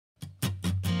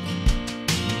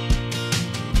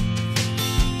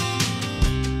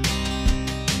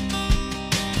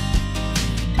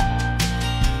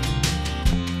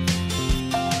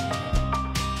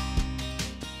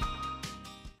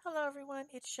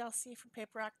Shel C from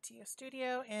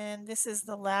PaperOcotilloStudio, and this is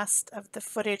the last of the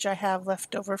footage I have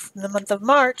left over from the month of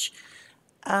March.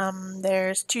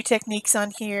 There's two techniques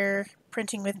on here,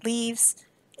 printing with leaves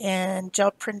and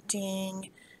gel printing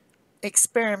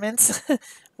experiments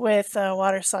with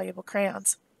water-soluble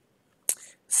crayons.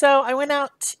 So I went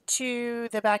out to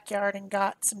the backyard and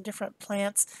got some different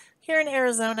plants. Here in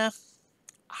Arizona,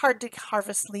 hard to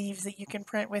harvest leaves that you can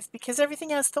print with because everything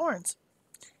has thorns.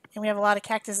 And we have a lot of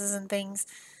cactuses and things,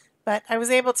 but I was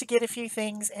able to get a few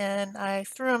things and I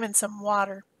threw them in some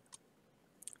water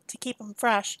to keep them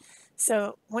fresh.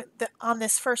 So on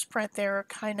this first print they were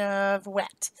kind of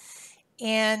wet,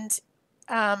 and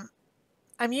I'm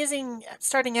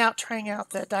starting out trying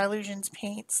out the Dylusions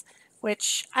paints,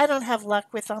 which I don't have luck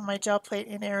with on my gel plate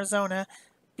in Arizona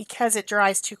because it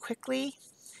dries too quickly.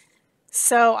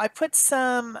 So I put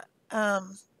some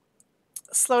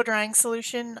slow drying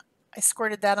solution. I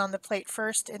squirted that on the plate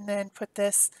first and then put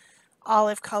this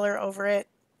olive color over it,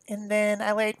 and then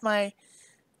I laid my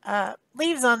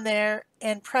leaves on there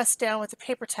and pressed down with a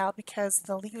paper towel because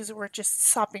the leaves were just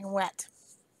sopping wet,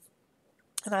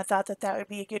 and I thought that that would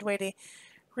be a good way to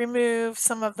remove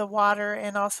some of the water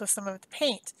and also some of the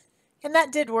paint, and that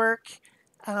did work.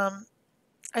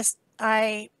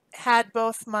 I had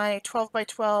both my 12 by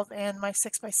 12 and my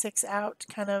 6 by 6 out,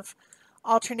 kind of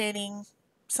alternating,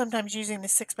 sometimes using the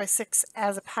 6 by 6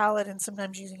 as a palette and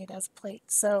sometimes using it as a plate.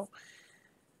 So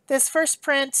this first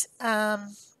print, I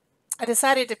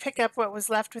decided to pick up what was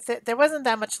left with it. There wasn't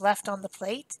that much left on the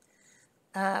plate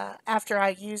after I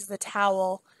used the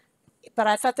towel, but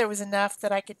I thought there was enough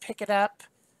that I could pick it up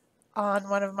on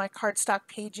one of my cardstock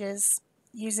pages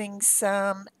using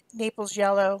some Naples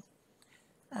yellow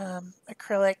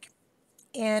acrylic,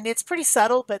 and it's pretty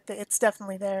subtle, but it's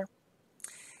definitely there.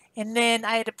 And then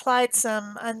I had applied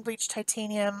some unbleached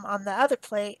titanium on the other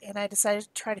plate, and I decided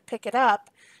to try to pick it up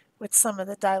with some of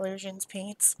the Dylusions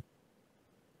paints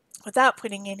without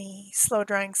putting any slow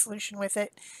drying solution with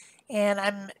it. And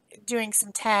I'm doing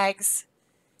some tags,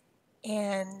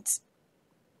 and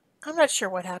I'm not sure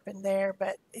what happened there,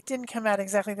 but it didn't come out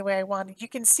exactly the way I wanted. You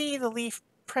can see the leaf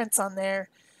prints on there,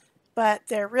 but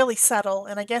they're really subtle,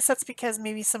 and I guess that's because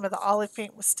maybe some of the olive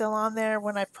paint was still on there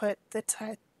when I put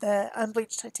the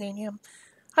unbleached titanium.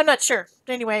 I'm not sure.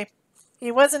 But anyway,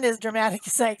 it wasn't as dramatic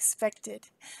as I expected.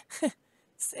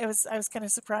 I was kind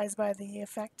of surprised by the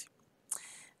effect.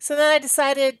 So then I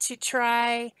decided to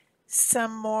try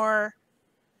some more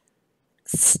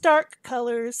stark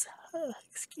colors. Oh,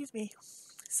 excuse me.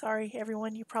 Sorry,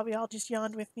 everyone. You probably all just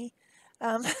yawned with me.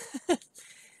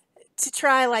 To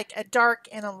try like a dark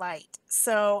and a light.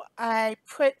 So I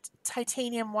put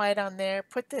titanium white on there,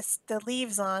 put the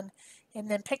leaves on, and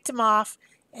then picked them off,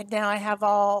 and now I have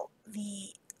all the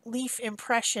leaf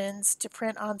impressions to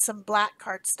print on some black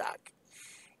cardstock.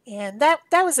 And that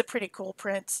was a pretty cool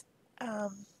print.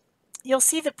 You'll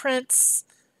see the prints,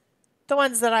 the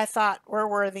ones that I thought were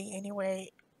worthy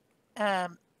anyway, at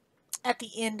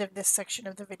the end of this section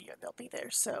of the video. They'll be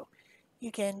there, so you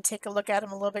can take a look at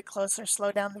them a little bit closer,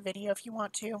 slow down the video if you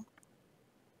want to.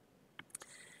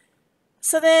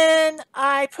 So then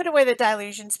I put away the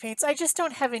Dylusions paints. I just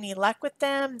don't have any luck with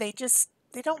them. They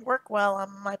don't work well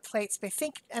on my plates. I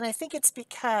think it's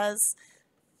because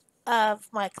of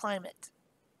my climate.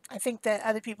 I think that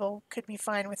other people could be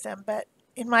fine with them, but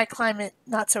in my climate,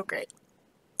 not so great.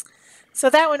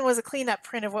 So that one was a cleanup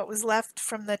print of what was left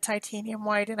from the titanium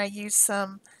white, and I used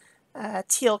some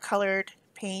teal colored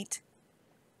paint.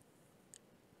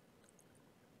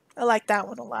 I like that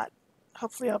one a lot.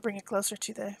 Hopefully I'll bring it closer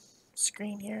to the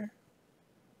screen here.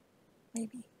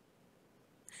 Maybe.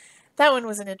 That one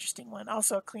was an interesting one.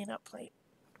 Also a cleanup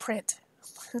print.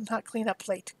 Not cleanup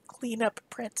plate, cleanup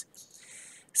print.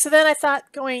 So then I thought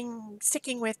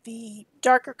sticking with the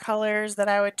darker colors that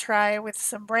I would try with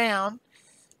some brown,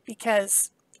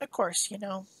 because of course, you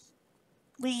know,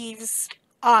 leaves,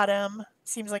 autumn,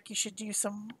 seems like you should do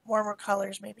some warmer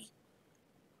colors maybe.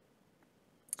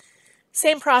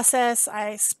 Same process,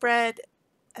 I spread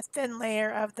a thin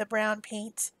layer of the brown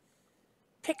paint,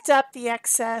 picked up the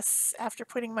excess after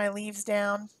putting my leaves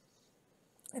down,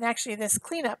 and actually this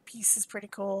cleanup piece is pretty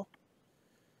cool.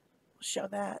 I'll show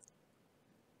that.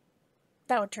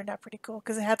 That one turned out pretty cool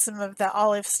because it had some of the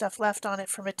olive stuff left on it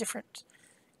from a different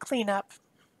cleanup.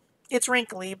 It's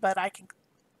wrinkly, but I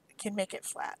can make it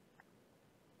flat.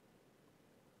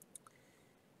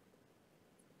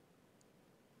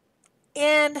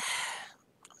 And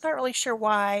I'm not really sure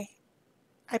why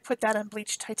I put that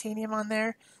unbleached titanium on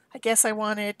there. I guess I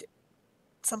wanted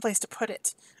someplace to put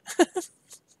it.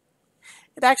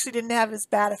 It actually didn't have as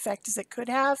bad effect as it could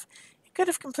have. It could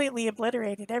have completely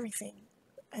obliterated everything.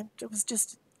 And it was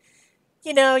just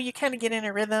you know, you kind of get in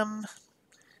a rhythm.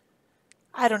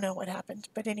 I don't know what happened,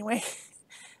 but anyway,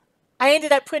 I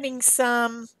ended up putting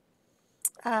some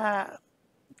uh,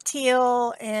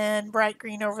 teal and bright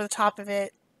green over the top of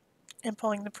it and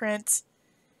pulling the print.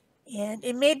 And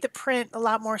it made the print a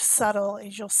lot more subtle,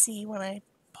 as you'll see when I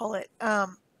pull it,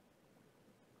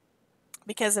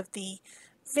 because of the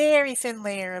very thin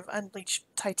layer of unbleached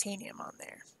titanium on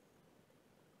there.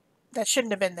 That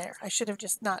shouldn't have been there. I should have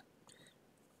just not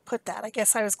put that. I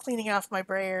guess I was cleaning off my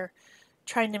brayer,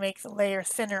 trying to make the layer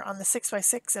thinner on the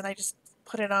 6x6, and I just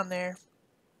put it on there.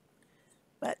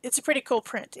 But it's a pretty cool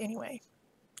print anyway.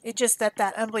 It just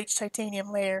that unbleached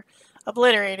titanium layer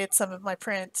obliterated some of my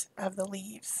print of the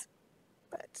leaves.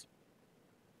 But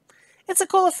it's a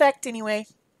cool effect anyway.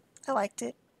 I liked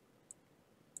it.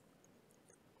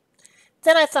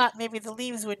 Then I thought maybe the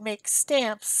leaves would make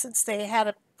stamps since they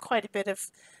had quite a bit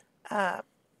of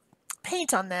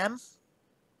paint on them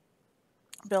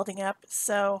building up.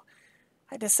 So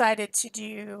I decided to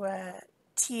do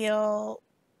teal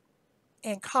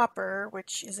and copper,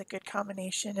 which is a good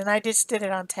combination. And I just did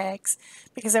it on tags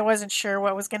because I wasn't sure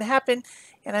what was going to happen.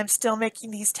 And I'm still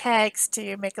making these tags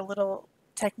to make a little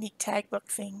technique tag book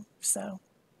thing. So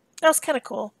that was kind of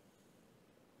cool.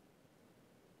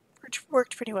 Which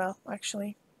worked pretty well,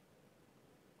 actually.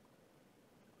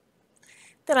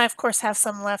 Then I, of course, have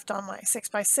some left on my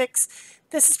 6x6.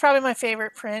 This is probably my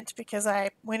favorite print because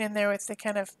I went in there with the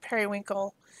kind of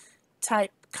periwinkle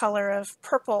type color of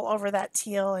purple over that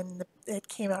teal, and it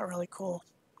came out really cool.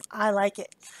 I like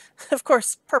it. Of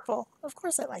course, purple. Of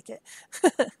course I like it.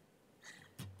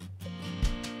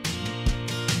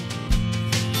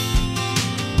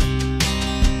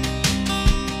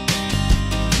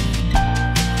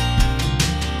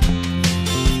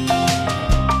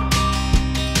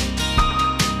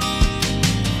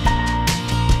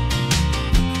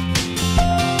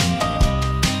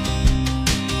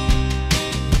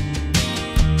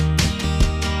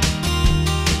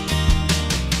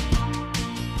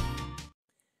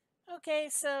 Okay,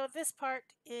 so this part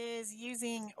is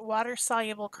using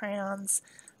water-soluble crayons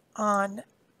on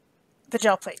the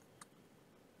gel plate.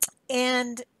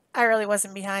 And I really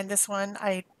wasn't behind this one.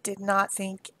 I did not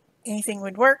think anything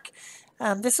would work.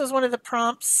 This was one of the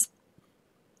prompts.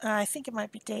 I think it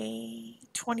might be day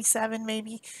 27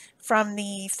 maybe from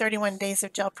the 31 days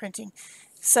of gel printing.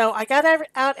 So I got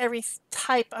out every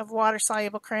type of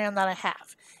water-soluble crayon that I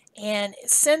have. And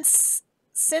since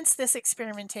this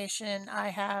experimentation, I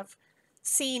have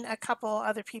seen a couple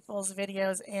other people's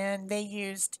videos, and they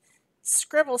used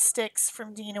scribble sticks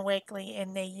from Dyna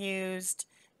and they used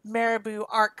Marabou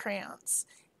art crayons.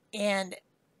 And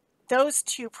those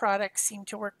two products seem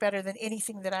to work better than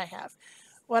anything that I have.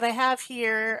 What I have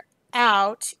here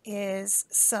out is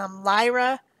some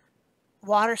Lyra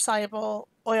water-soluble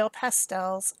oil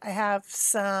pastels. I have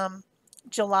some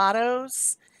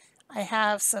gelatos. I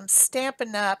have some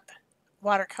Stampin' Up!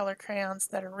 Watercolor crayons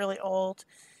that are really old.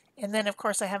 And then, of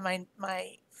course, I have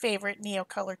my favorite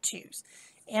Neocolor 2s.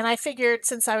 And I figured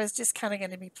since I was just kind of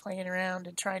going to be playing around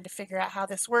and trying to figure out how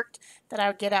this worked, that I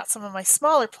would get out some of my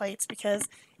smaller plates, because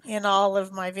in all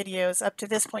of my videos up to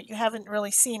this point, you haven't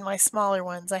really seen my smaller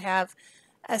ones. I have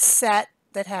a set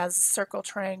that has circle,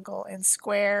 triangle, and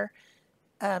square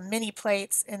mini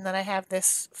plates, and then I have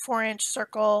this 4-inch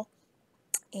circle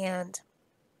and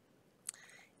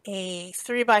a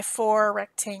 3x4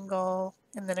 rectangle,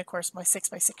 and then of course my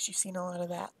 6x6, you've seen a lot of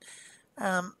that.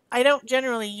 I don't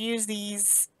generally use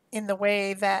these in the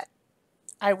way that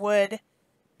I would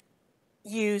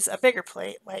use a bigger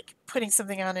plate, like putting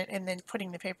something on it and then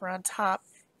putting the paper on top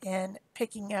and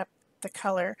picking up the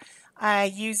color. I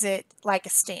use it like a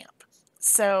stamp.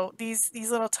 So these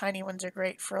little tiny ones are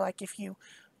great for, like, if you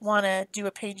want to do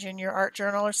a page in your art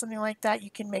journal or something like that.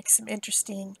 You can make some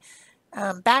interesting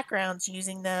backgrounds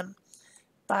using them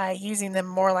by using them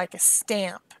more like a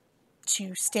stamp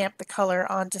to stamp the color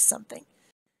onto something.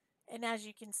 And as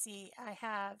you can see, I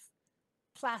have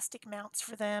plastic mounts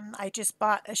for them. I just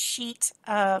bought a sheet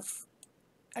of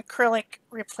acrylic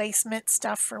replacement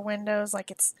stuff for windows,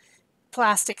 like it's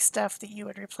plastic stuff that you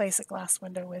would replace a glass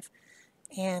window with,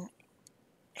 and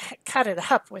cut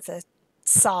it up with a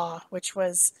saw, which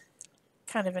was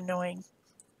kind of annoying.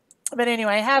 But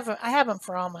anyway, I have them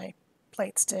for all my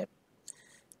plates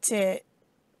to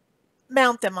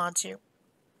mount them onto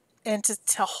and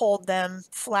to hold them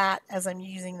flat as I'm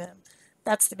using them.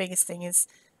 That's the biggest thing, is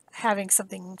having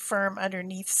something firm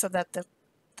underneath so that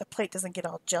the plate doesn't get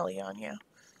all jelly on you.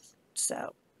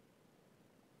 So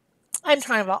I'm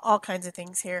trying all kinds of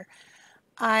things here.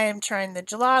 I am trying the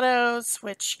gelatos,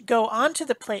 which go onto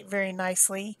the plate very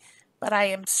nicely, but I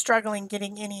am struggling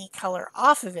getting any color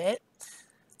off of it.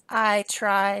 I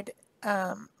tried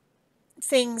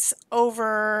things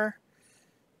over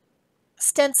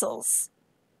stencils,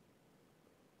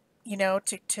 you know,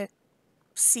 to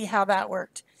see how that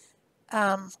worked.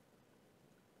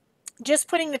 Just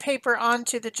putting the paper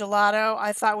onto the gelato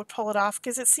I thought would pull it off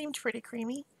because it seemed pretty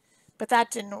creamy, but that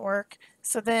didn't work.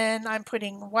 So then I'm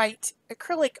putting white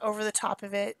acrylic over the top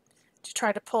of it to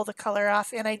try to pull the color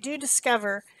off, and I do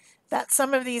discover that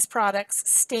some of these products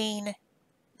stain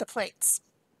the plates,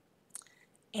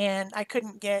 and I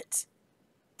couldn't get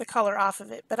the color off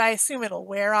of it, but I assume it'll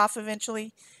wear off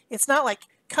eventually. It's not like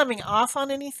coming off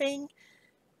on anything,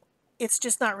 it's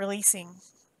just not releasing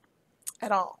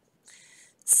at all.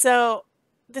 So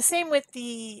the same with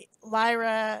the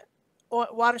Lyra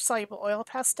water-soluble oil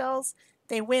pastels.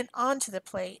 They went onto the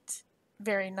plate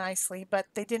very nicely, but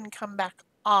they didn't come back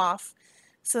off.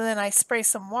 So then I spray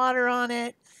some water on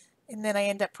it, and then I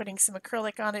end up putting some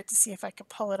acrylic on it to see if I could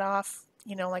pull it off,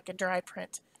 you know, like a dry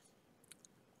print.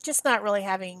 Just not really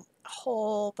having a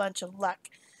whole bunch of luck.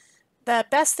 The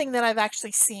best thing that I've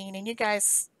actually seen, and you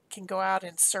guys can go out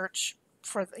and search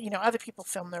for, you know, other people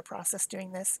film their process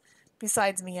doing this.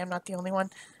 Besides me, I'm not the only one,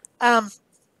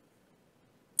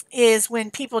 is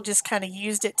when people just kind of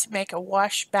used it to make a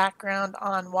wash background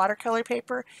on watercolor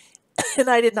paper, and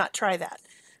I did not try that.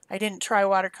 I didn't try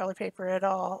watercolor paper at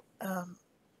all.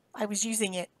 I was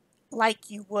using it like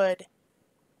you would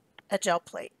a gel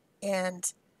plate,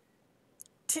 and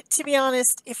to be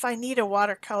honest, if I need a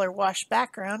watercolor wash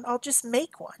background, I'll just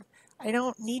make one. I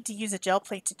don't need to use a gel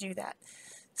plate to do that.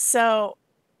 So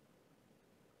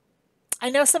I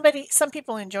know some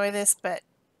people enjoy this, but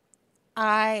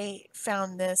I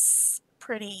found this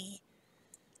pretty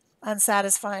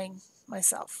unsatisfying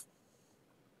myself.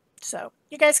 So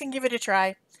you guys can give it a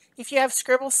try. If you have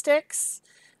scribble sticks,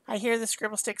 I hear the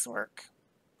scribble sticks work,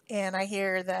 and I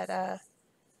hear that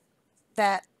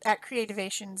that at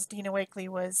Creativations, Dina Wakely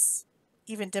was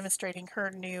even demonstrating her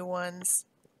new ones.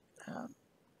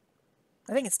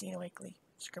 I think it's Dina Wakely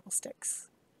scribble sticks.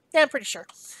 Yeah, I'm pretty sure.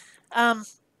 And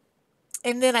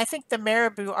then I think the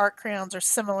Marabou art crayons are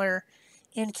similar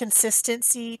in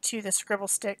consistency to the scribble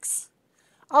sticks.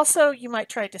 Also, you might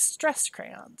try distressed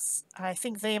crayons. I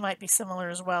think they might be similar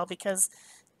as well because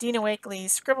Dina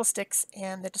Wakely's scribble sticks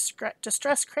and the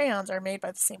distressed crayons are made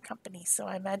by the same company, so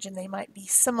I imagine they might be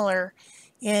similar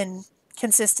in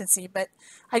consistency. But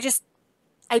I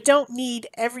don't need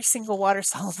every single water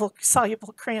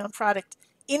soluble crayon product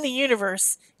in the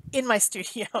universe in my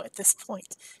studio at this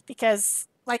point because,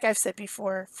 like I've said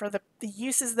before, for the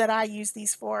uses that I use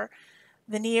these for,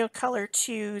 the Neocolor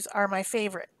 2s are my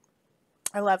favorite.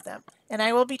 I love them. And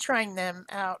I will be trying them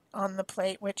out on the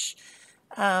plate, which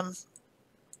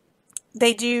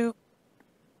they do,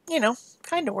 you know,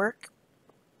 kind of work.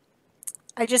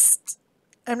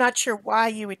 I'm not sure why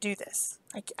you would do this.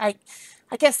 I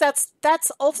guess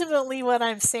that's ultimately what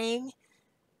I'm saying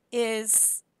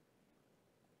is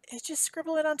just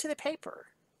scribble it onto the paper.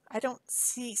 I don't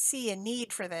see a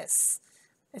need for this.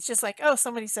 It's just like, oh,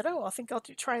 somebody said, oh, I think I'll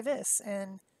try this,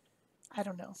 and I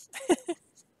don't know.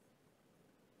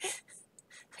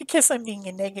 I guess I'm being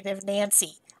a negative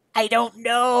Nancy. I don't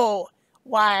know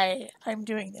why I'm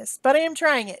doing this, but I am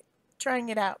trying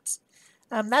it out.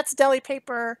 That's deli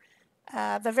paper.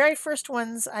 The very first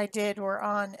ones I did were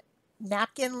on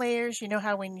napkin layers. You know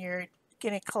how when you're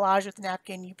getting a collage with a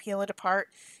napkin, you peel it apart,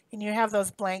 and you have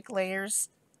those blank layers.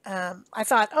 I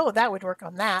thought, oh, that would work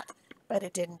on that, but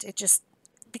it didn't. It just,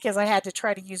 because I had to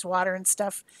try to use water and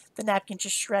stuff, the napkin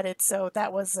just shredded, so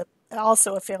that was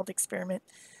also a failed experiment.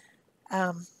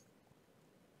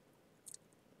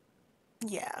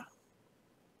 Yeah.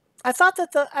 I thought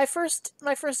that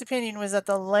my first opinion was that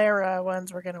the Lara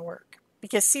ones were going to work.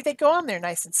 Because, see, they go on there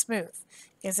nice and smooth.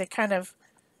 Is it kind of,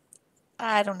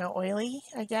 I don't know, oily,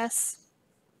 I guess?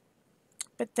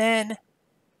 But then,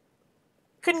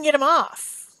 couldn't get them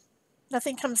off.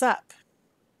 Nothing comes up.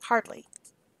 Hardly.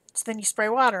 So then you spray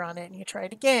water on it and you try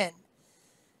it again.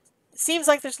 It seems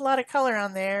like there's a lot of color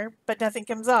on there, but nothing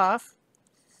comes off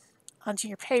onto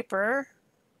your paper.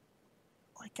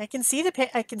 Like I can see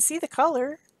the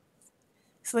color.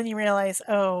 So then you realize,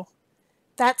 oh,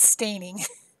 that's staining.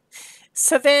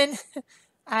 So then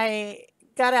I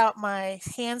got out my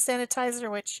hand sanitizer,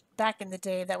 which back in the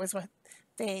day, that was what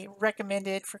they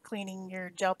recommended for cleaning your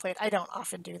gel plate. I don't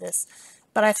often do this,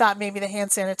 but I thought maybe the hand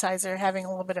sanitizer, having a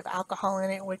little bit of alcohol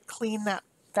in it, would clean that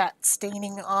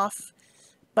staining off,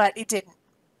 but it didn't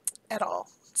at all.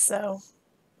 So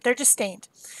they're just stained.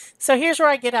 So here's where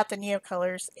I get out the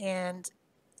Neocolors, and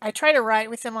I try to write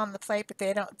with them on the plate, but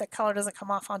the color doesn't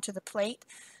come off onto the plate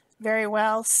very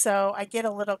well. So I get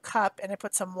a little cup and I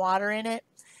put some water in it,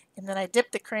 and then I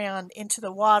dip the crayon into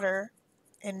the water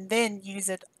and then use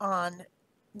it on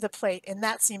the plate, and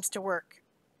that seems to work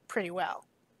pretty well.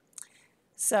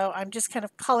 So I'm just kind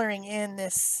of coloring in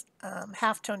this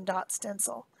halftone dot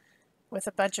stencil with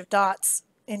a bunch of dots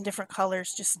in different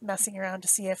colors, just messing around to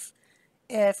see if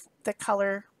the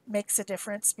color makes a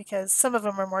difference, because some of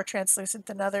them are more translucent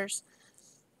than others,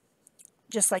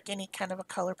 just like any kind of a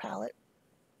color palette.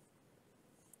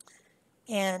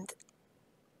 And,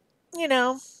 you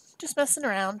know, just messing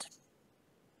around.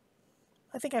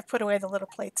 I think I've put away the little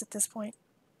plates at this point,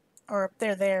 or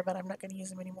they're there, but I'm not going to use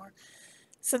them anymore.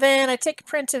 So then I take a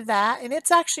print of that, and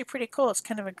it's actually pretty cool. It's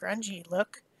kind of a grungy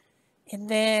look. And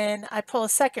then I pull a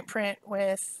second print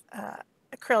with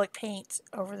acrylic paint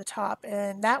over the top,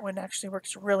 and that one actually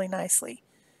works really nicely.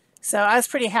 So I was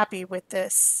pretty happy with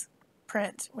this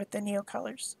print with the Neo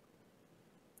colors.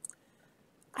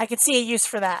 I could see a use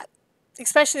for that,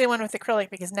 especially the one with acrylic,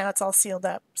 because now it's all sealed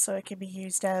up, so it can be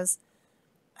used as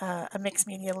a mixed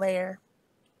media layer.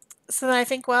 So then I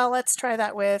think, well, let's try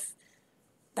that with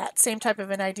that same type of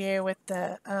an idea with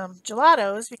the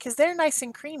gelatos, because they're nice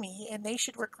and creamy and they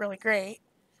should work really great,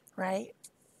 right?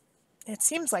 It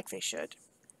seems like they should.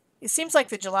 It seems like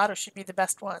the gelato should be the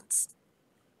best ones.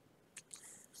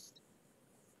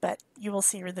 But you will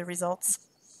see the results.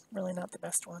 Really not the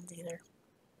best ones either.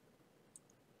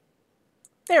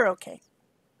 They're okay.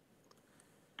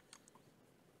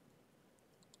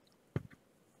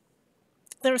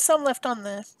 There was some left on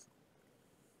the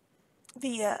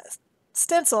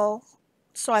stencil,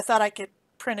 so I thought I could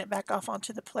print it back off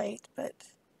onto the plate, but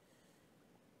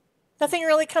nothing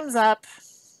really comes up.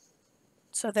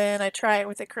 So then I try it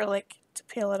with acrylic to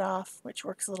peel it off, which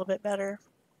works a little bit better.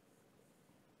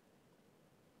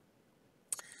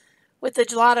 With the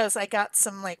gelatos, I got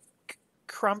some like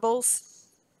crumbles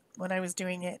when I was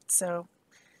doing it. So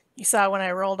you saw when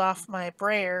I rolled off my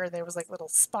brayer, there was like little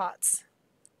spots.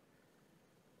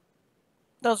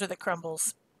 Those are the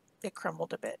crumbles. It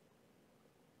crumbled a bit.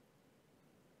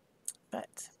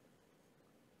 But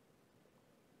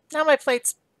now my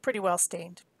plate's pretty well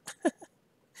stained.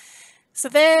 So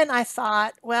then I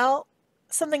thought, well,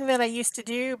 something that I used to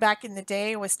do back in the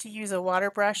day was to use a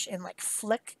water brush and like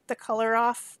flick the color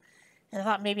off. And I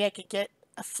thought maybe I could get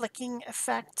a flicking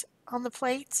effect on the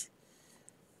plate,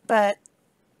 but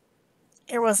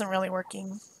it wasn't really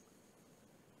working.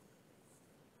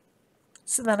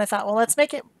 So then I thought, well, let's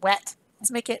make it wet. Let's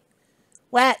make it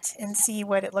wet and see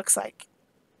what it looks like,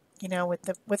 you know,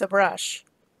 with a brush.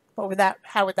 How would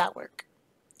that work?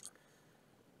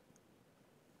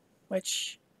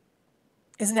 Which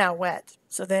is now wet.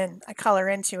 So then I color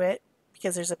into it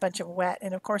because there's a bunch of wet,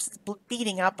 and of course it's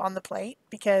beating up on the plate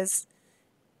because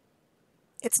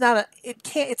it's not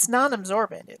it's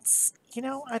non-absorbent. It's, you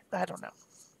know, I don't know.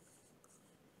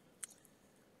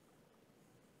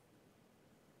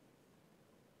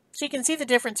 So you can see the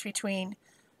difference between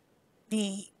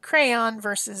the crayon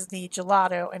versus the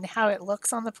gelato and how it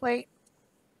looks on the plate.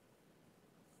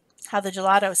 How the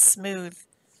gelato is smooth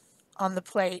on the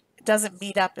plate. It doesn't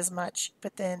bead up as much,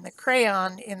 but then the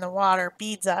crayon in the water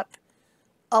beads up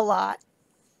a lot.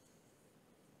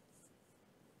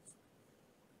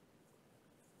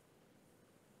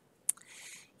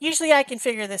 Usually I can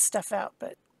figure this stuff out,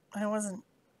 but I wasn't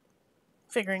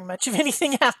figuring much of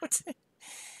anything out.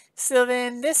 So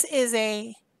then this is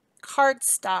a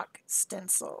cardstock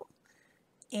stencil,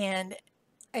 and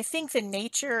I think the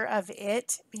nature of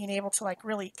it being able to like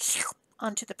really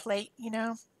onto the plate, you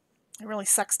know, it really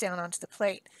sucks down onto the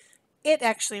plate. It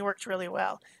actually worked really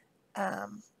well.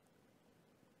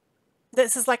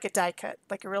 This is like a die cut,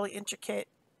 like a really intricate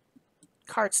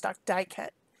cardstock die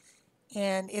cut,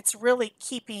 and it's really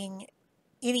keeping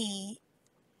anything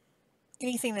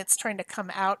that's trying to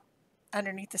come out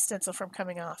underneath the stencil from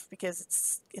coming off,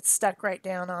 because it's stuck right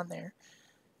down on there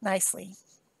nicely.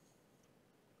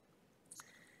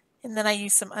 And then I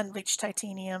use some unbleached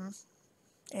titanium,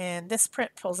 and this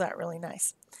print pulls out really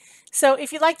nice. So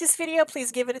if you like this video,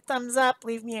 please give it a thumbs up,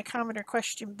 leave me a comment or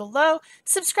question below,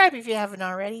 subscribe if you haven't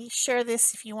already, share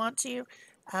this if you want to.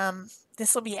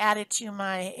 This will be added to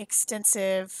my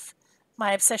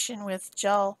my obsession with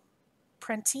gel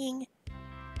printing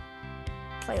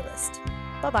playlist.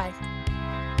 Bye-bye.